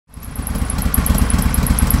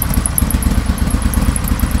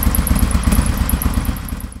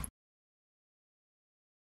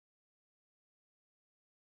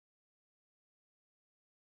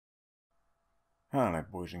Hello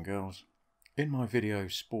boys and girls. In my video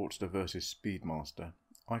Sportster vs Speedmaster,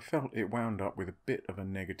 I felt it wound up with a bit of a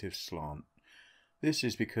negative slant. This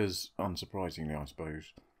is because, unsurprisingly I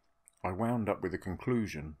suppose, I wound up with the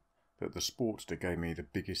conclusion that the Sportster gave me the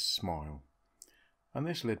biggest smile. And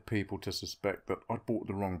this led people to suspect that I'd bought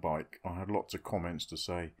the wrong bike. I had lots of comments to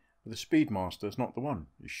say, the Speedmaster's not the one,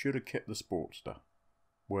 you should have kept the Sportster.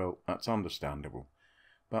 Well, that's understandable.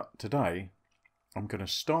 But today, I'm going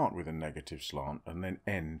to start with a negative slant and then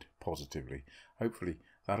end positively. Hopefully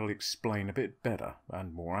that'll explain a bit better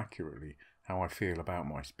and more accurately how I feel about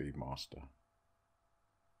my Speedmaster.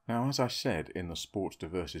 Now, as I said in the Sportster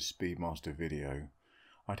vs Speedmaster video,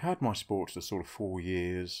 I'd had my Sportster sort of 4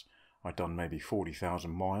 years. I'd done maybe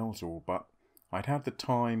 40,000 miles, but I'd had the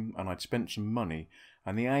time and I'd spent some money,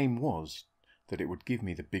 and the aim was that it would give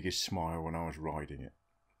me the biggest smile when I was riding it.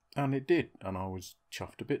 And it did, and I was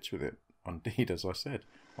chuffed to bits with it. Indeed, as I said,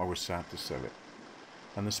 I was sad to sell it.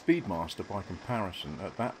 And the Speedmaster, by comparison,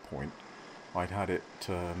 at that point, I'd had it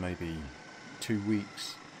maybe 2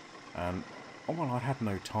 weeks, and well, I'd had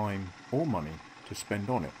no time or money to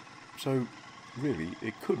spend on it. So really,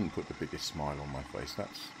 it couldn't put the biggest smile on my face.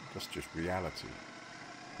 That's just reality.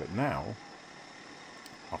 But now,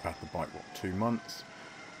 I've had the bike, 2 months.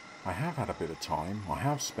 I have had a bit of time, I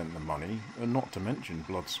have spent the money, and not to mention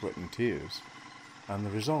blood, sweat and tears. And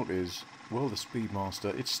the result is, well, the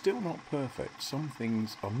Speedmaster, it's still not perfect. Some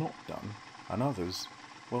things are not done, and others,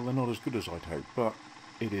 well, they're not as good as I'd hoped, but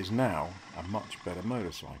it is now a much better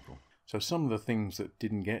motorcycle. So some of the things that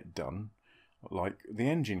didn't get done, like the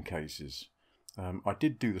engine cases. I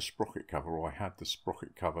did do the sprocket cover, or I had the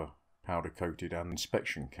sprocket cover powder coated and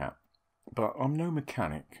inspection cap. But I'm no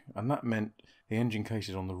mechanic, and that meant the engine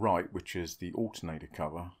cases on the right, which is the alternator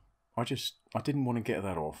cover, I didn't want to get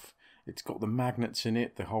that off. It's got the magnets in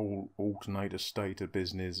it, the whole alternator stator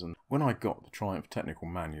business, and when I got the Triumph technical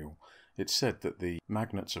manual, it said that the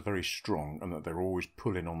magnets are very strong and that they're always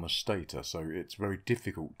pulling on the stator, so it's very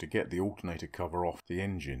difficult to get the alternator cover off the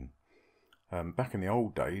engine. Back in the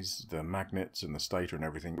old days, the magnets and the stator and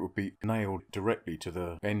everything would be nailed directly to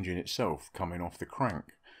the engine itself, coming off the crank.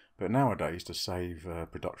 But nowadays, to save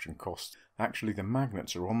production costs, actually the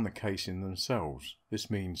magnets are on the casing themselves. This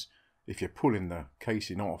means if you're pulling the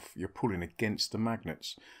casing off, you're pulling against the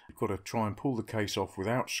magnets. You've got to try and pull the case off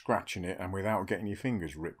without scratching it and without getting your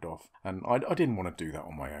fingers ripped off. And I didn't want to do that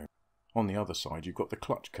on my own. On the other side, you've got the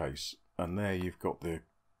clutch case, and there you've got the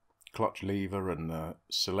clutch lever and the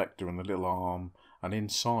selector and the little arm, and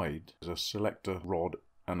inside there's a selector rod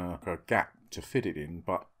and a gap to fit it in.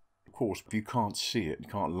 But of course, if you can't see it, you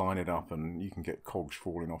can't line it up, and you can get cogs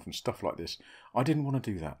falling off and stuff like this. I didn't want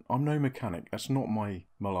to do that. I'm no mechanic. That's not my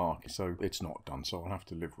malarkey, so it's not done, so I'll have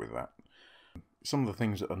to live with that. Some of the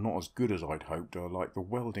things that are not as good as I'd hoped are like the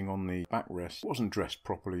welding on the backrest. It wasn't dressed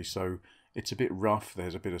properly, so it's a bit rough.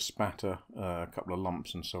 There's a bit of spatter, a couple of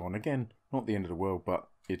lumps and so on. Again, not the end of the world, but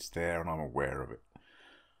it's there and I'm aware of it.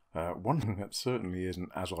 One thing that certainly isn't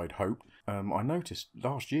as I'd hoped, I noticed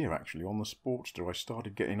last year actually on the Sportster I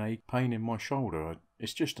started getting a pain in my shoulder.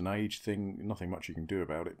 It's just an age thing, nothing much you can do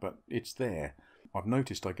about it, but it's there. I've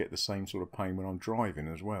noticed I get the same sort of pain when I'm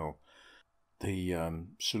driving as well. The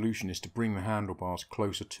solution is to bring the handlebars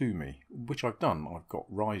closer to me, which I've done. I've got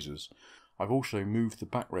risers. I've also moved the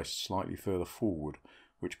backrest slightly further forward,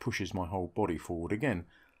 which pushes my whole body forward. Again,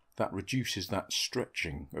 that reduces that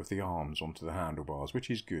stretching of the arms onto the handlebars,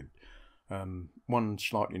 which is good. One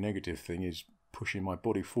slightly negative thing is pushing my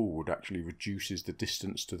body forward actually reduces the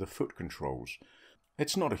distance to the foot controls.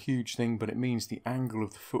 It's not a huge thing, but it means the angle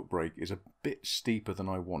of the foot brake is a bit steeper than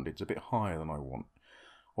I want. It's a bit higher than I want.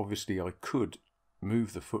 Obviously, I could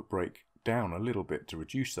move the foot brake down a little bit to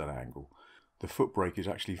reduce that angle. The foot brake is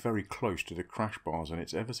actually very close to the crash bars, and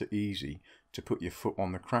it's ever so easy to put your foot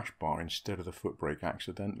on the crash bar instead of the foot brake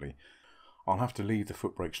accidentally. I'll have to leave the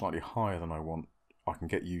foot brake slightly higher than I want. I can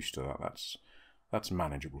get used to that. That's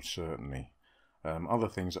manageable, certainly. Other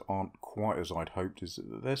things that aren't quite as I'd hoped is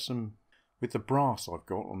that there's some, with the brass I've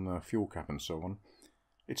got on the fuel cap and so on,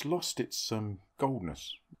 it's lost its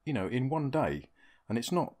goldness, in one day. And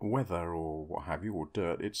it's not weather or what have you, or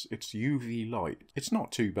dirt, it's UV light. It's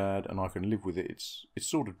not too bad and I can live with it. It's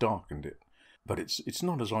sort of darkened it. But it's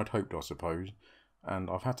not as I'd hoped, I suppose. And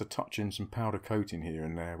I've had to touch in some powder coating here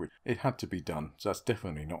and there, which it had to be done. So that's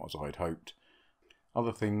definitely not as I'd hoped.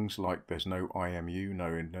 Other things like there's no IMU,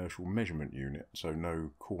 no inertial measurement unit, so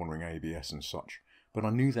no cornering ABS and such. But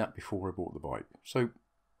I knew that before I bought the bike, so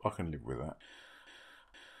I can live with that.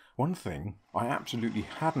 One thing I absolutely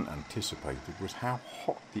hadn't anticipated was how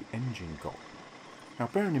hot the engine got. Now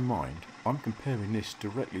bearing in mind, I'm comparing this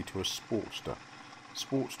directly to a Sportster,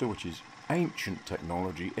 Sportster, which is ancient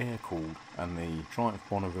technology, air-cooled, and the Triumph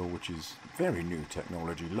Bonneville, which is very new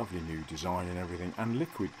technology, lovely new design and everything, and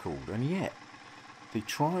liquid-cooled. And yet, the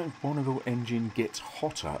Triumph Bonneville engine gets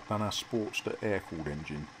hotter than a Sportster air-cooled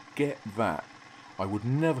engine. Get that. I would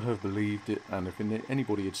never have believed it, and if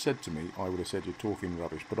anybody had said to me, I would have said you're talking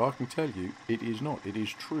rubbish. But I can tell you, it is not. It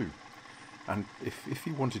is true. And if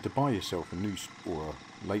you wanted to buy yourself a new or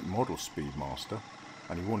a late model Speedmaster,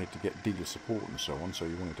 and you wanted to get dealer support and so on, so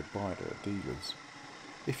you wanted to buy it at dealers,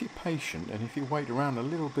 if you're patient and if you wait around a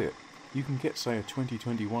little bit, you can get, say, a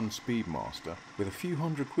 2021 Speedmaster with a few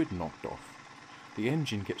 £100 knocked off. The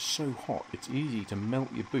engine gets so hot, it's easy to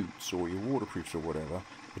melt your boots or your waterproofs or whatever,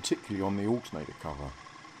 particularly on the alternator cover.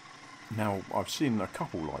 Now, I've seen a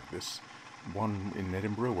couple like this, one in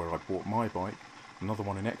Edinburgh where I bought my bike, another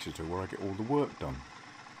one in Exeter where I get all the work done.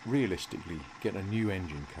 Realistically, get a new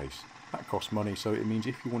engine case. That costs money, so it means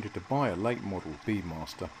if you wanted to buy a late model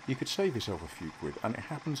Speedmaster, you could save yourself a few quid, and it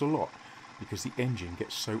happens a lot because the engine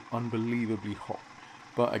gets so unbelievably hot.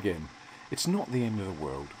 But again, it's not the end of the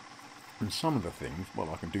world. And some of the things, well,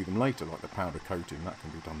 I can do them later, like the powder coating, that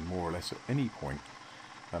can be done more or less at any point.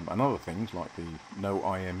 And other things like the no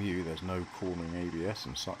IMU, there's no cornering ABS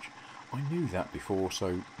and such, I knew that before,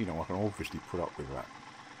 so I can obviously put up with that.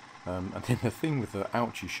 And then the thing with the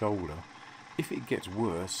ouchy shoulder, if it gets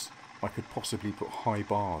worse, I could possibly put high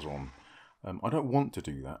bars on. I don't want to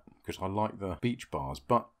do that because I like the beach bars,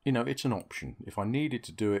 but it's an option. If I needed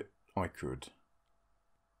to do it, I could.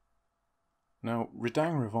 Now,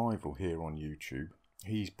 Redang Revival here on YouTube,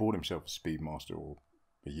 he's bought himself a Speedmaster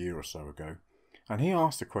a year or so ago, and he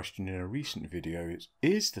asked a question in a recent video,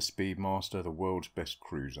 is the Speedmaster the world's best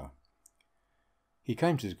cruiser? He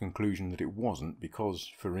came to the conclusion that it wasn't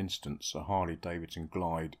because, for instance, a Harley-Davidson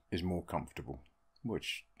Glide is more comfortable.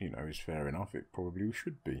 Which, is fair enough, it probably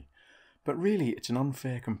should be. But really, it's an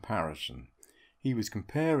unfair comparison. He was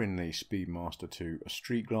comparing the Speedmaster to a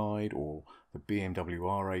Street Glide or the BMW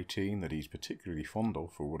R18 that he's particularly fond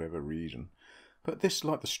of for whatever reason. But this,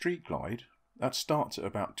 like the Street Glide, that starts at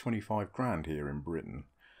about 25 grand here in Britain,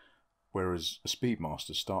 whereas a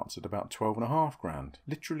Speedmaster starts at about 12.5 grand.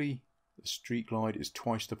 Literally, the Street Glide is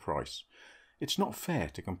twice the price. It's not fair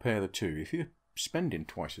to compare the two. If you're spending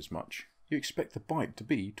twice as much, you expect the bike to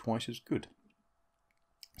be twice as good.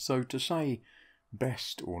 So to say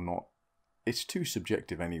best or not, it's too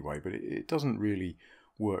subjective anyway, but it doesn't really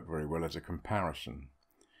work very well as a comparison.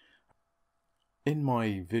 In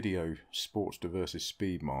my video Sportster versus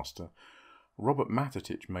Speedmaster, Robert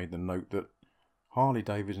Matatich made the note that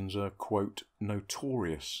Harley-Davidsons are, quote,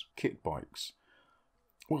 notorious kit bikes.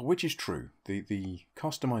 Well, which is true. The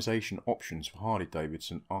customization options for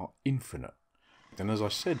Harley-Davidson are infinite. And as I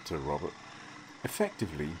said to Robert,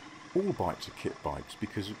 effectively all bikes are kit bikes,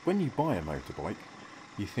 because when you buy a motorbike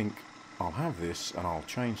you think, I'll have this and I'll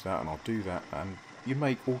change that and I'll do that, and you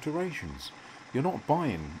make alterations. You're not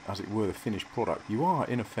buying, as it were, the finished product. You are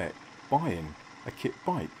in effect buying a kit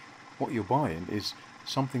bike. What you're buying is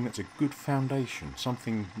something that's a good foundation,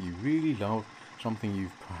 something you really love, something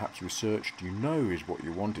you've perhaps researched, is what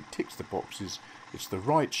you want, it ticks the boxes, it's the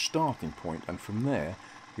right starting point, and from there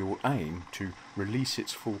you will aim to release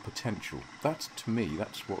its full potential. That's, to me,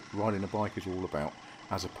 that's what riding a bike is all about,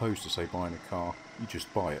 as opposed to, say, buying a car. You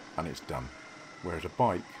just buy it and it's done. Whereas a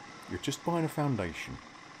bike, you're just buying a foundation,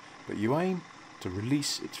 but you aim to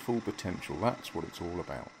release its full potential. That's what it's all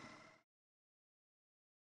about.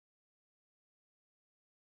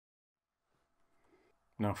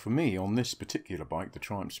 Now for me, on this particular bike, the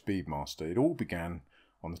Triumph Speedmaster, it all began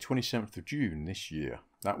on the 27th of June this year.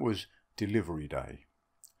 That was delivery day.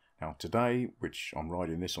 Now today, which I'm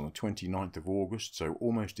riding this on the 29th of August, so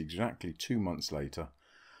almost exactly 2 months later,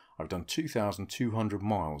 I've done 2,200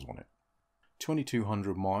 miles on it.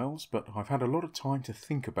 2,200 miles, but I've had a lot of time to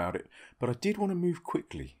think about it, but I did want to move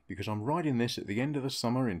quickly because I'm riding this at the end of the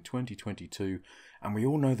summer in 2022, and we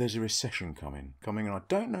all know there's a recession coming, and I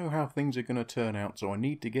don't know how things are going to turn out, so I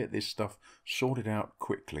need to get this stuff sorted out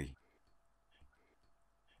quickly.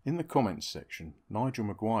 In the comments section, Nigel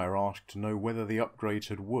Maguire asked to know whether the upgrades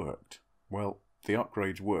had worked. Well, the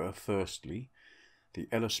upgrades were, firstly, the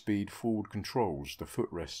Ellerspeed forward controls, the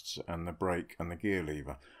footrests and the brake and the gear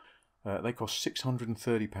lever. They cost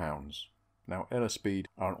 £630. Now, Ellerspeed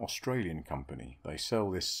are an Australian company. They sell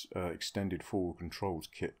this extended forward controls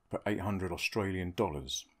kit for $800 Australian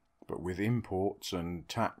dollars. But with imports and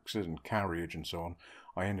taxes and carriage and so on,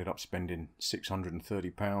 I ended up spending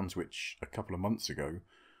 £630, which a couple of months ago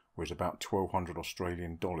was about $1,200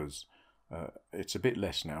 Australian dollars. It's a bit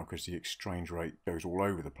less now because the exchange rate goes all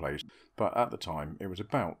over the place. But at the time, it was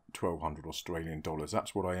about 1,200 Australian dollars.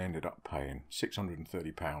 That's what I ended up paying,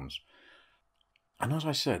 £630. And as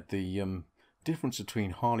I said, the difference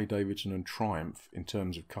between Harley Davidson and Triumph in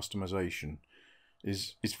terms of customization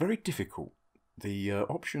is very difficult. The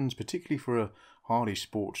options, particularly for a Harley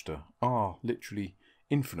Sportster, are literally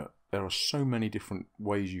infinite. There are so many different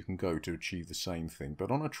ways you can go to achieve the same thing.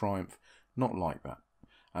 But on a Triumph, not like that.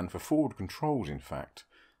 And for forward controls, in fact,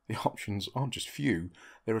 the options aren't just few,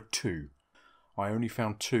 there are two. I only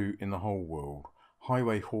found two in the whole world.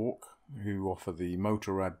 Highway Hawk, who offer the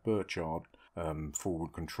Motorrad Burchard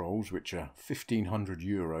forward controls, which are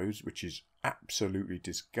 €1,500, which is absolutely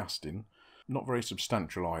disgusting. Not very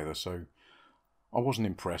substantial either, so I wasn't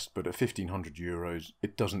impressed, but at €1,500,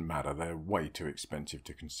 it doesn't matter. They're way too expensive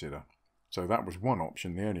to consider. So that was one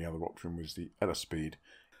option. The only other option was the Ellerspeed.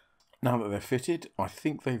 Now that they're fitted, I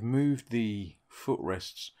think they've moved the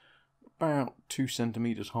footrests about 2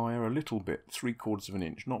 centimetres higher, a little bit, 3/4 of an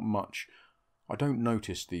inch, not much. I don't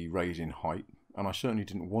notice the raise in height, and I certainly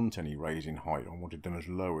didn't want any raise in height. I wanted them as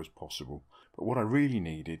low as possible. But what I really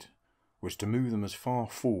needed was to move them as far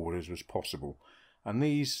forward as was possible. And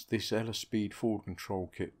this Ellerspeed forward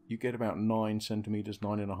control kit, you get about 9 centimetres,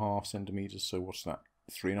 9.5 centimetres, so what's that?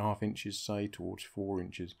 3.5 inches, say, towards 4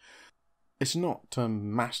 inches. It's not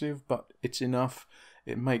massive, but it's enough.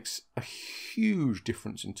 It makes a huge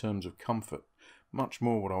difference in terms of comfort. Much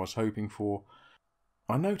more what I was hoping for.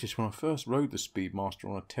 I noticed when I first rode the Speedmaster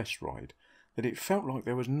on a test ride that it felt like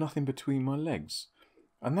there was nothing between my legs.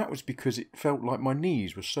 And that was because it felt like my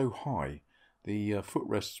knees were so high. The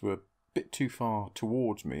footrests were a bit too far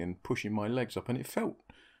towards me and pushing my legs up, and it felt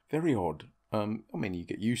very odd. I mean, you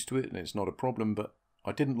get used to it and it's not a problem, but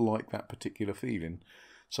I didn't like that particular feeling.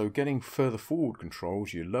 So getting further forward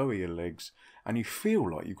controls, you lower your legs and you feel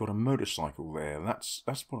like you've got a motorcycle there. That's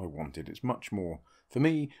what I wanted. It's much more, for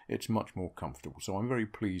me, it's much more comfortable. So I'm very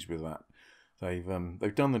pleased with that.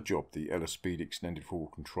 They've done the job, the Ellerspeed extended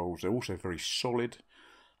forward controls. They're also very solid.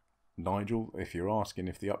 Nigel, if you're asking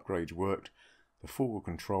if the upgrades worked, the forward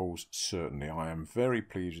controls, certainly. I am very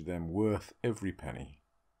pleased with them, worth every penny.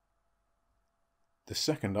 The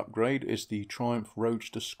second upgrade is the Triumph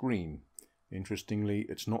Roadster screen. Interestingly,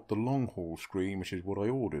 it's not the long haul screen, which is what I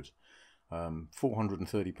ordered.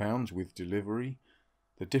 £430 with delivery.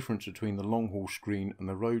 The difference between the long haul screen and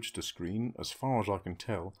the Roadster screen, as far as I can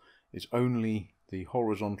tell, is only the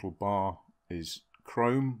horizontal bar is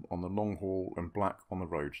chrome on the long haul and black on the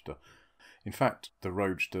Roadster. In fact, the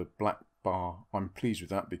Roadster black bar, I'm pleased with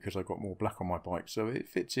that because I got more black on my bike, so it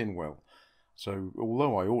fits in well. So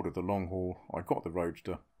although I ordered the long haul, I got the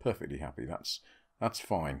Roadster, perfectly happy. That's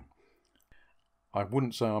fine. I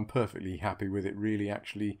wouldn't say I'm perfectly happy with it really,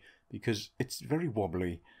 actually, because it's very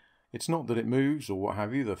wobbly. It's not that it moves or what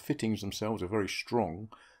have you, the fittings themselves are very strong,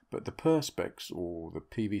 but the perspex or the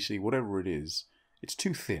PVC, whatever it is, it's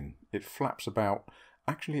too thin. It flaps about.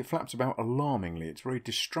 Actually, it flaps about alarmingly. It's very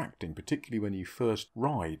distracting, particularly when you first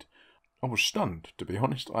ride. I was stunned, to be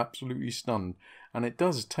honest, absolutely stunned. And it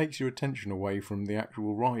takes your attention away from the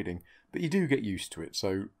actual riding, but you do get used to it,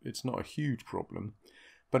 so it's not a huge problem.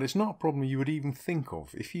 But it's not a problem you would even think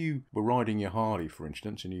of. If you were riding your Harley, for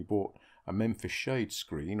instance, and you bought a Memphis Shade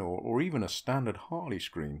screen or even a standard Harley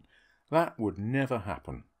screen, that would never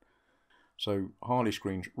happen. So Harley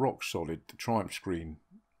screen's rock solid. The Triumph screen,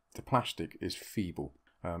 the plastic is feeble.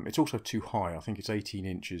 It's also too high. I think it's 18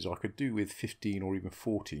 inches. I could do with 15 or even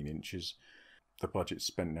 14 inches. The budget's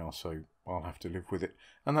spent now, so I'll have to live with it.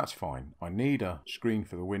 And that's fine. I need a screen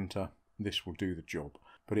for the winter. This will do the job.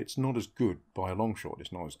 But it's not as good, by a long shot,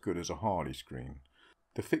 it's not as good as a Harley screen.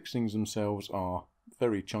 The fixings themselves are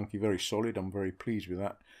very chunky, very solid. I'm very pleased with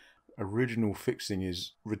that. Original fixing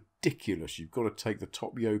is ridiculous. You've got to take the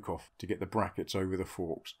top yoke off to get the brackets over the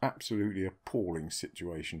forks. Absolutely appalling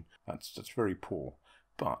situation. That's very poor.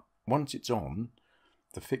 But once it's on,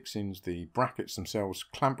 the fixings, the brackets themselves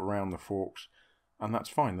clamp around the forks, and that's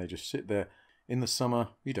fine. They just sit there. In the summer,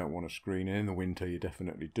 you don't want a screen, and in the winter, you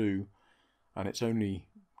definitely do. And it's only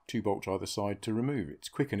 2 bolts either side to remove. It's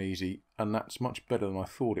quick and easy, and that's much better than I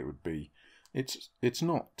thought it would be. It's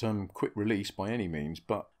not quick release by any means,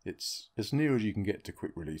 but it's as near as you can get to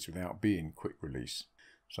quick release without being quick release.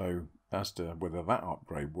 So as to whether that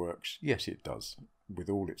upgrade works, yes it does, with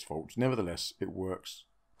all its faults. Nevertheless, it works,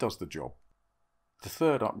 does the job. The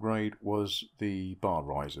third upgrade was the bar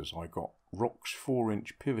risers. I got Rock's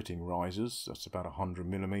 4-inch pivoting risers, that's about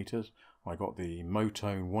 100mm. I got the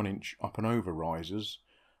Motone 1-inch up and over risers,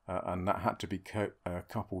 and that had to be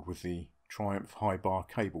coupled with the Triumph high bar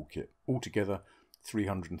cable kit. Altogether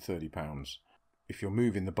 £330. if you're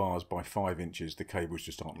moving the bars by 5 inches, the cables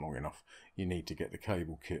just aren't long enough. You need to get the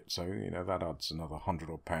cable kit. So, you know, that adds another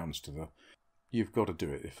 £100 to the... You've got to do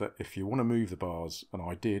it. If you want to move the bars, and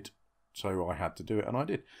I did, so I had to do it, and I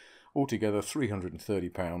did. Altogether,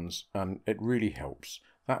 £330, and it really helps.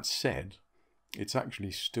 That said, it's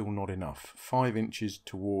actually still not enough. 5 inches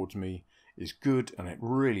towards me is good, and it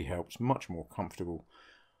really helps, much more comfortable.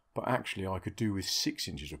 But actually, I could do with 6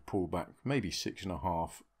 inches of pullback, maybe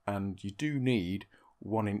 6.5, and you do need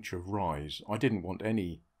 1 inch of rise. I didn't want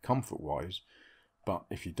any comfort-wise, but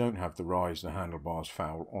if you don't have the rise, the handlebars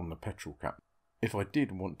foul on the petrol cap. If I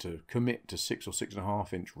did want to commit to 6 or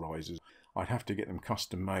 6.5 inch risers, I'd have to get them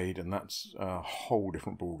custom made, and that's a whole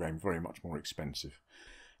different ballgame, very much more expensive.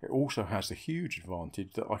 It also has the huge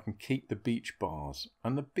advantage that I can keep the beach bars,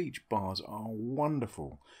 and the beach bars are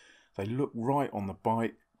wonderful. They look right on the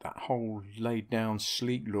bike, that whole laid down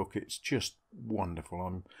sleek look, it's just wonderful.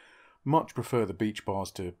 I much prefer the beach bars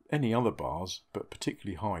to any other bars, but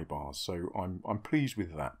particularly high bars, so I'm pleased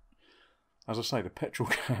with that. As I say, the petrol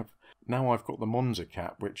cap, now I've got the Monza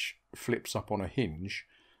cap which flips up on a hinge,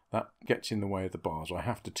 that gets in the way of the bars. I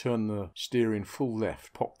have to turn the steering full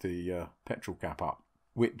left, pop the petrol cap up,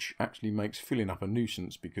 which actually makes filling up a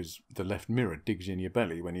nuisance because the left mirror digs in your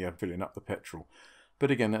belly when you're filling up the petrol.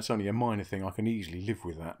 But again, that's only a minor thing. I can easily live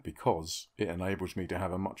with that because it enables me to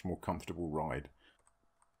have a much more comfortable ride.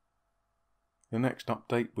 The next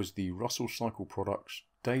update was the Russell Cycle Products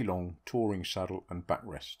Day-Long Touring Saddle and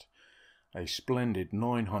Backrest. A splendid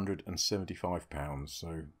 £975,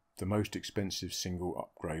 so the most expensive single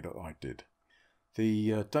upgrade that I did.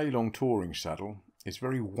 The Day-Long Touring Saddle is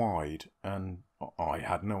very wide, and I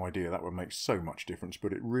had no idea that would make so much difference,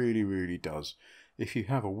 but it really, really does. If you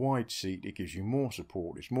have a wide seat, it gives you more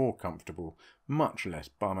support, it's more comfortable, much less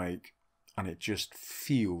bum ache, and it just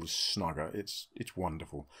feels snugger. It's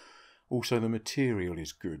wonderful. Also, the material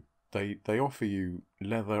is good. They offer you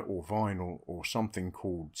leather or vinyl or something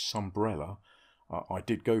called Sunbrella. I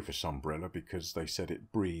did go for Sunbrella because they said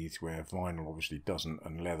it breathes where vinyl obviously doesn't,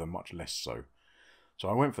 and leather much less so. So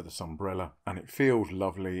I went for the Sunbrella, and it feels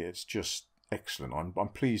lovely. It's just excellent. I'm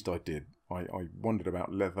pleased I did. I wondered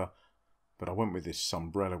about leather, but I went with this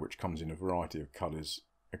Sunbrella, which comes in a variety of colours.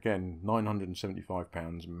 Again,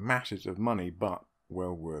 £975, masses of money, but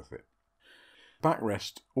well worth it.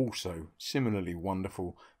 Backrest also similarly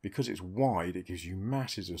wonderful. Because it's wide, it gives you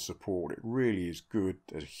masses of support. It really is good.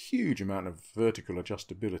 There's a huge amount of vertical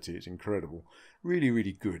adjustability. It's incredible. Really,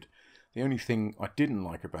 really good. The only thing I didn't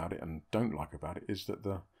like about it and don't like about it is that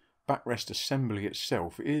the backrest assembly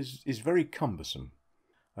itself is very cumbersome.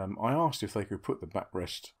 I asked if they could put the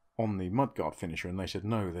backrest on the mudguard finisher, and they said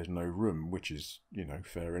no, there's no room, which is, you know,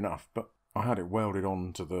 fair enough. But I had it welded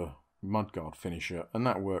onto the mudguard finisher, and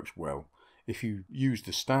that works well. If you use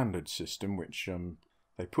the standard system, which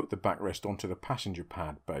they put the backrest onto the passenger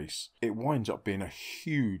pad base, it winds up being a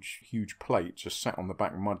huge, huge plate just sat on the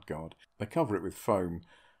back mudguard. They cover it with foam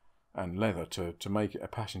and leather to make it a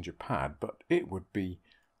passenger pad, but it would be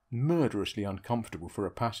murderously uncomfortable for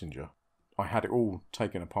a passenger. I had it all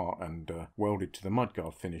taken apart and welded to the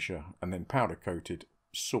mudguard finisher, and then powder coated,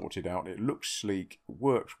 sorted out. It looks sleek,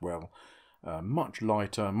 works well, much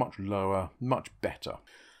lighter, much lower, much better.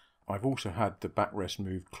 I've also had the backrest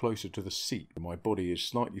moved closer to the seat. My body is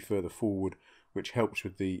slightly further forward, which helps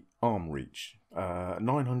with the arm reach.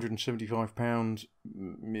 £975,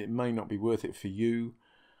 it may not be worth it for you.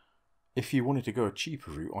 If you wanted to go a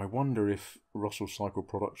cheaper route, I wonder if Russell Cycle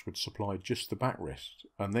Products would supply just the backrest,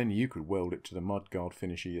 and then you could weld it to the mudguard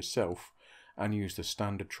finisher yourself and use the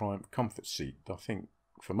standard Triumph comfort seat. I think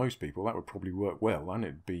for most people that would probably work well, and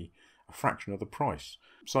it'd be a fraction of the price.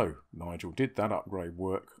 So, Nigel, did that upgrade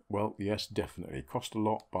work? Well, yes, definitely. Cost a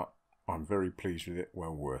lot, but I'm very pleased with it.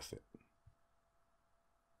 Well worth it.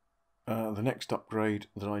 The next upgrade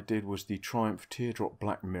that I did was the Triumph Teardrop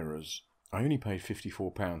Black Mirrors. I only paid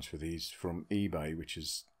 £54 for these from eBay, which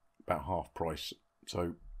is about half price,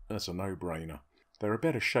 so that's a no-brainer. They're a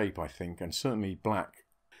better shape, I think, and certainly black.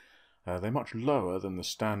 They're much lower than the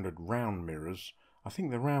standard round mirrors. I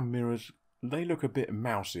think the round mirrors, they look a bit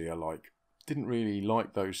mousier, like. Didn't really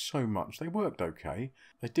like those so much. They worked okay.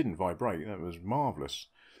 They didn't vibrate. That was marvellous.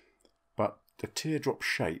 But the teardrop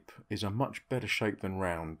shape is a much better shape than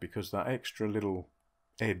round, because that extra little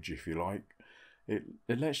edge, if you like, it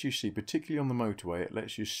lets you see, particularly on the motorway, it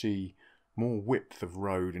lets you see more width of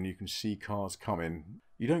road and you can see cars coming.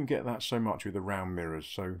 You don't get that so much with the round mirrors,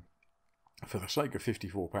 so for the sake of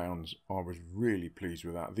 £54, I was really pleased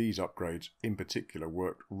with that. These upgrades in particular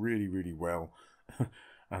worked really, really well.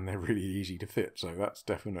 And they're really easy to fit, so that's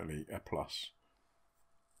definitely a plus.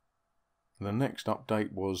 The next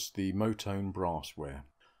update was the Motone brassware.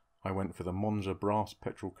 I went for the Monza brass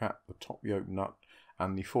petrol cap, the top yoke nut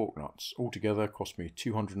and the fork nuts. Altogether cost me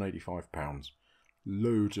 £285.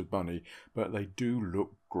 Loads of money, but they do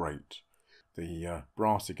look great. The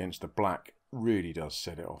brass against the black really does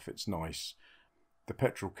set it off. It's nice. The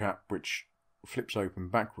petrol cap, which flips open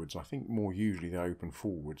backwards, I think more usually they open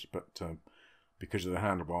forwards, but because of the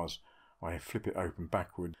handlebars I flip it open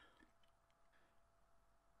backwards.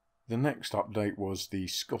 The next update was the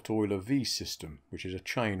Scott Oiler V system, which is a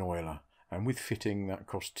chain oiler, and with fitting that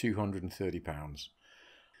cost £230.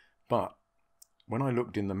 But when I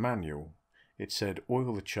looked in the manual, it said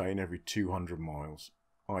oil the chain every 200 miles.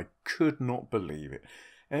 I could not believe it.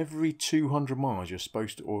 Every 200 miles you're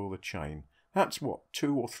supposed to oil the chain. That's what,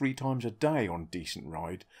 2 or 3 times a day on decent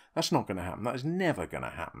ride. That's not going to happen. That is never going to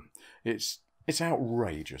happen. It's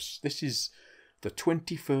outrageous. This is the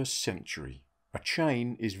 21st century. A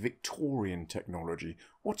chain is Victorian technology.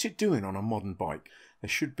 What's it doing on a modern bike? There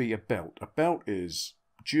should be a belt. A belt is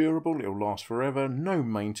durable, it'll last forever, no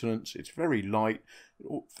maintenance, it's very light,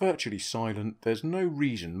 virtually silent. There's no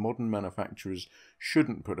reason modern manufacturers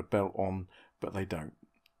shouldn't put a belt on, but they don't.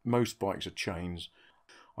 Most bikes are chains.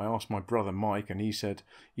 I asked my brother Mike and he said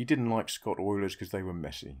he didn't like Scott Oilers because they were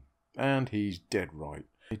messy. And he's dead right.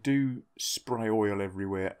 They do spray oil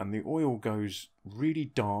everywhere and the oil goes really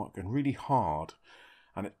dark and really hard,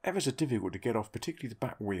 and it's ever so difficult to get off, particularly the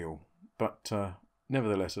back wheel. But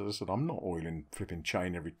nevertheless, as I said, I'm not oiling flipping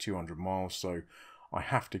chain every 200 miles, so I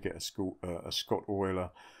have to get a Scott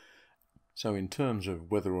Oiler. So in terms of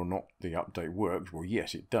whether or not the update works, well,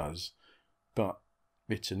 yes, it does, but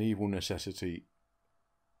it's an evil necessity.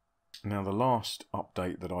 Now, the last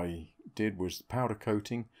update that I did was powder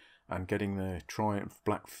coating and getting the Triumph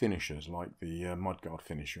black finishers like the mudguard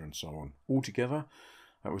finisher and so on. Altogether,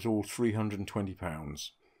 that was all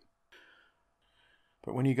 £320.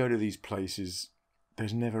 But when you go to these places,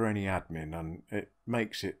 there's never any admin, and it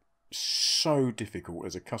makes it so difficult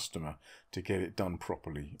as a customer to get it done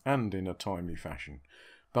properly and in a timely fashion.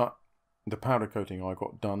 But the powder coating I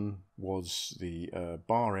got done was the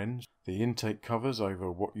bar ends, the intake covers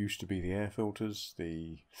over what used to be the air filters,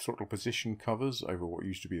 the throttle position covers over what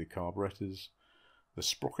used to be the carburetors, the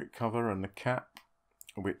sprocket cover and the cap,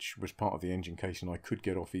 which was part of the engine casing I could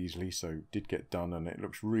get off easily, so did get done, and it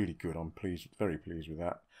looks really good. I'm pleased, very pleased with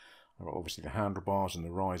that. I've got obviously the handlebars and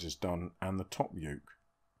the risers done, and the top yoke.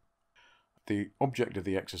 The object of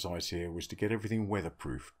the exercise here was to get everything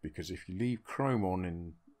weatherproofed, because if you leave chrome on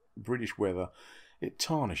in British weather, it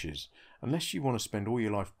tarnishes. Unless you want to spend all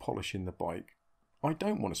your life polishing the bike. I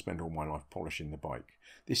don't want to spend all my life polishing the bike.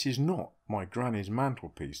 This is not my granny's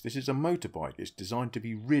mantelpiece. This is a motorbike. It's designed to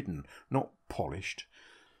be ridden, not polished.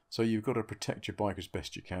 So you've got to protect your bike as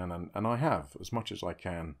best you can, and I have, as much as I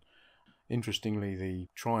can. Interestingly, the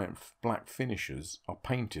Triumph black finishers are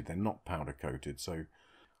painted, they're not powder coated, so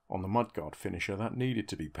on the mudguard finisher that needed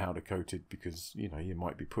to be powder coated because, you know, you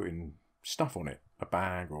might be putting stuff on it, a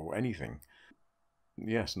bag or anything.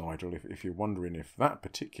 Yes, Nigel, if you're wondering if that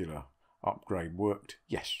particular upgrade worked,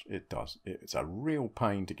 yes, it does. It's a real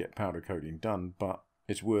pain to get powder coating done, but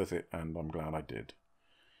it's worth it, and I'm glad I did.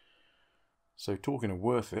 So talking of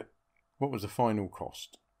worth it, what was the final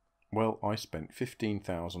cost? Well, I spent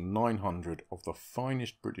 £15,900 of the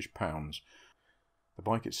finest British pounds. The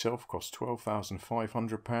bike itself cost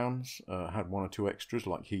 £12,500, had 1 or 2 extras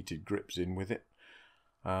like heated grips in with it.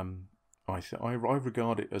 I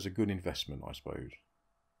regard it as a good investment, I suppose.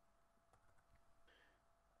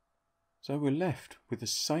 So we're left with the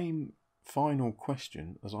same final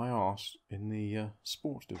question as I asked in the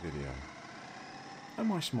Sportster video.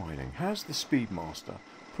 Am I smiling? Has the Speedmaster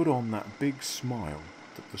put on that big smile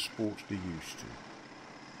that the Sportster used to?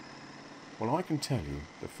 Well, I can tell you,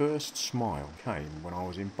 the first smile came when I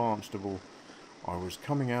was in Barnstable. I was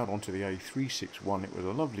coming out onto the A361. It was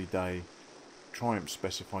a lovely day. Triumph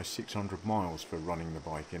specifies 600 miles for running the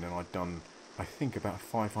bike in, and I'd done, I think, about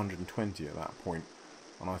 520 at that point.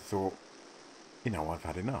 And I thought, you know, I've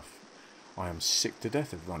had enough. I am sick to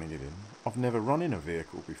death of running it in. I've never run in a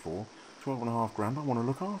vehicle before. 12.5 grand, I want to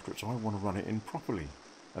look after it, so I want to run it in properly.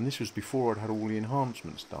 And this was before I'd had all the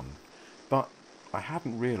enhancements done. But I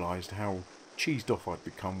hadn't realised how cheesed off I'd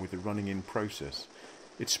become with the running in process.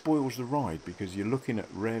 It spoils the ride because you're looking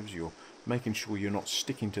at revs, you're making sure you're not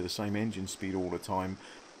sticking to the same engine speed all the time.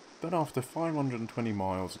 But after 520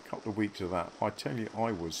 miles, a couple of weeks of that, I tell you,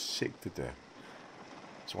 I was sick to death.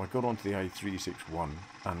 So I got onto the A361,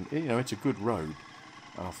 and you know, it's a good road,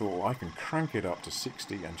 and I thought, well, I can crank it up to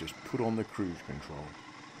 60 and just put on the cruise control.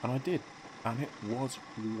 And I did, and it was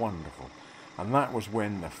wonderful. And that was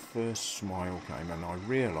when the first smile came, and I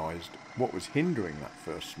realised what was hindering that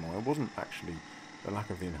first smile wasn't actually the lack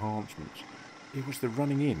of the enhancements. It was the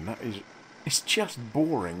running in. It's just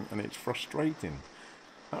boring and it's frustrating.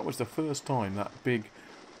 That was the first time that big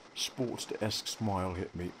Sportster-esque smile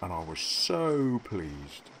hit me, and I was so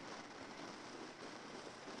pleased.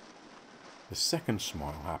 The second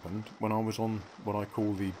smile happened when I was on what I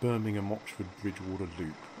call the Birmingham-Oxford-Bridgewater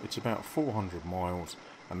Loop. It's about 400 miles,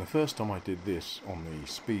 and the first time I did this on the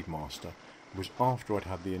Speedmaster was after I'd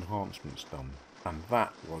had the enhancements done. And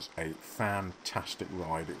that was a fantastic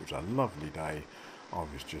ride. It was a lovely day. I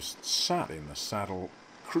was just sat in the saddle,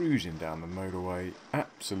 cruising down the motorway,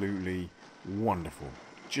 absolutely wonderful.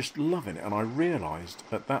 Just loving it. And I realised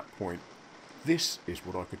at that point, this is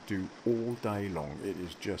what I could do all day long. It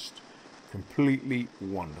is just completely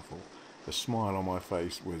wonderful. The smile on my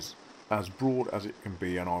face was as broad as it can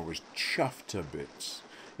be, and I was chuffed to bits.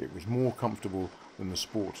 It was more comfortable than the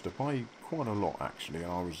Sportster by quite a lot, actually,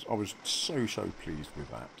 and I was so pleased with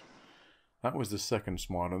that. That was the second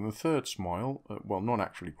smile. And the third smile, well, not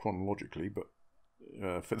actually chronologically, but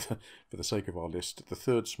for the sake of our list, the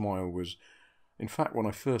third smile was, in fact, when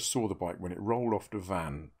I first saw the bike, when it rolled off the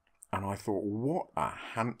van, and I thought, what a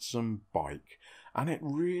handsome bike. And it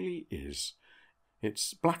really is.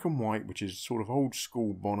 It's black and white, which is sort of old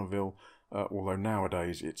school Bonneville, although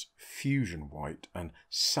nowadays it's fusion white and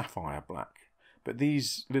sapphire black. But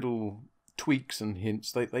these little tweaks and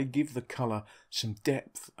hints, they give the colour some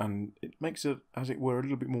depth, and it makes it, as it were, a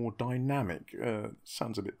little bit more dynamic.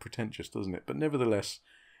 Sounds a bit pretentious, doesn't it? But nevertheless,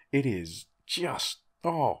 it is just,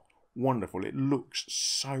 wonderful. It looks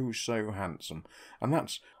so handsome. And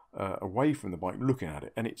that's away from the bike, looking at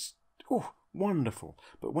it, and it's, wonderful.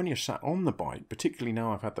 But when you're sat on the bike, particularly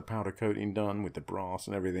now I've had the powder coating done with the brass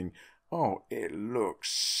and everything, it looks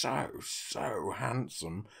so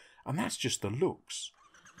handsome. And that's just the looks.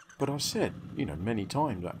 But I've said, many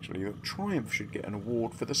times actually, that Triumph should get an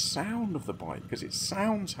award for the sound of the bike, because it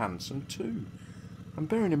sounds handsome too. And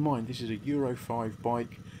bearing in mind this is a Euro 5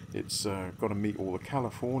 bike, it's got to meet all the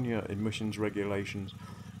California emissions regulations,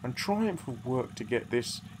 and Triumph have worked to get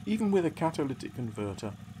this, even with a catalytic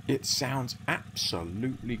converter, it sounds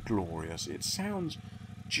absolutely glorious. It sounds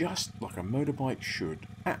just like a motorbike should.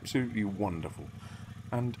 Absolutely wonderful.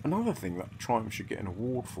 And another thing that Triumph should get an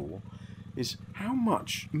award for is how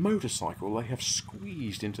much motorcycle they have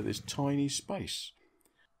squeezed into this tiny space.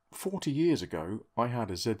 40 years ago, I had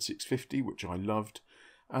a Z650, which I loved,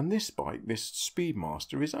 and this bike, this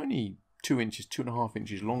Speedmaster, is only 2.5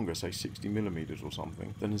 inches longer, say 60mm or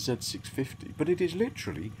something, than a Z650, but it is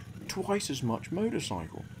literally twice as much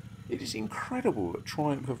motorcycle. It is incredible that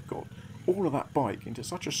Triumph have got all of that bike into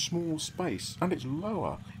such a small space, and it's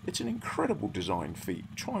lower. It's an incredible design feat.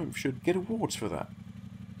 Triumph should get awards for that.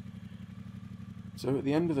 So at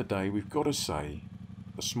the end of the day, we've got to say,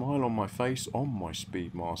 the smile on my face on my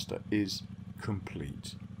Speedmaster is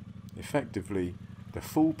complete. Effectively, the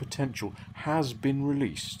full potential has been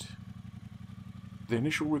released. The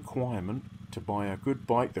initial requirement to buy a good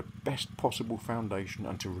bike, the best possible foundation,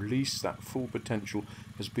 and to release that full potential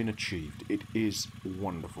has been achieved. It is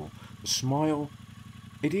wonderful. The smile,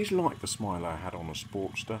 it is like the smile I had on a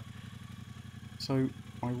Sportster. So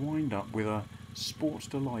I wind up with a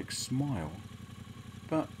Sportster-like smile,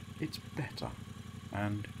 but it's better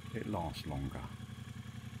and it lasts longer.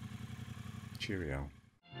 Cheerio.